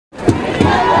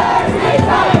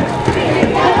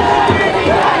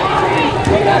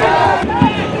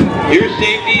Your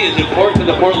safety is important to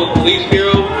the Portland Police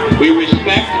Bureau. We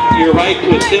respect your right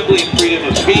to assembly and freedom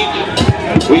of speech.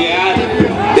 We ask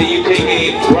that you take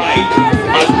a right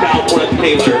on Southwest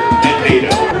Taylor and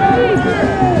Nato.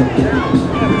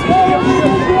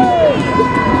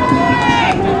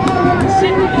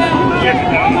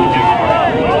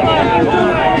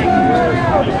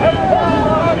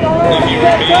 If you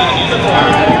remain in the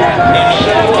park and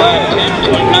show intent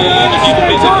to engage in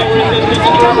physical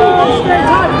resistance to rule,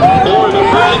 or if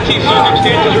emergency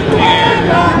circumstances require,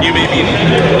 you may be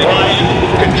subject to client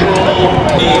control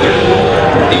either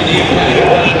in the impact.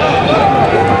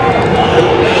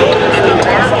 In the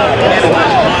park in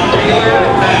West Taylor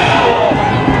now.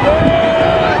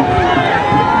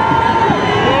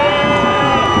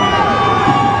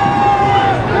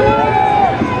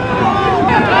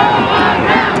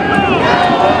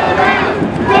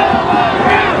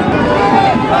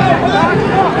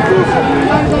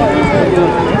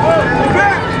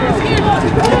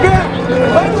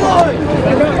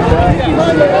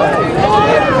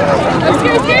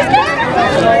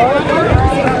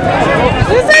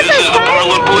 This is the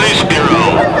Portland Police Bureau.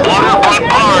 Waterfront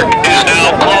Park is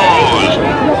now closed.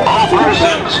 All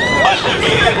persons must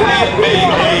immediately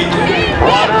vacate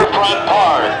Waterfront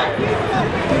Park.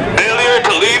 Failure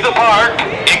to leave the park,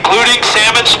 including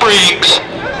Salmon Springs,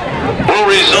 will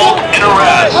result in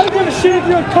arrest. I'm gonna shoot if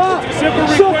you're a cop. Simple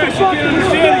request, you can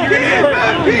understand you're gonna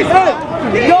get hurt.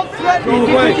 Hey, don't threaten me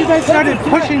because you guys started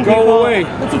pushing people. Go away.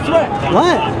 It's a threat. What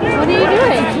are you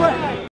doing? It's a threat.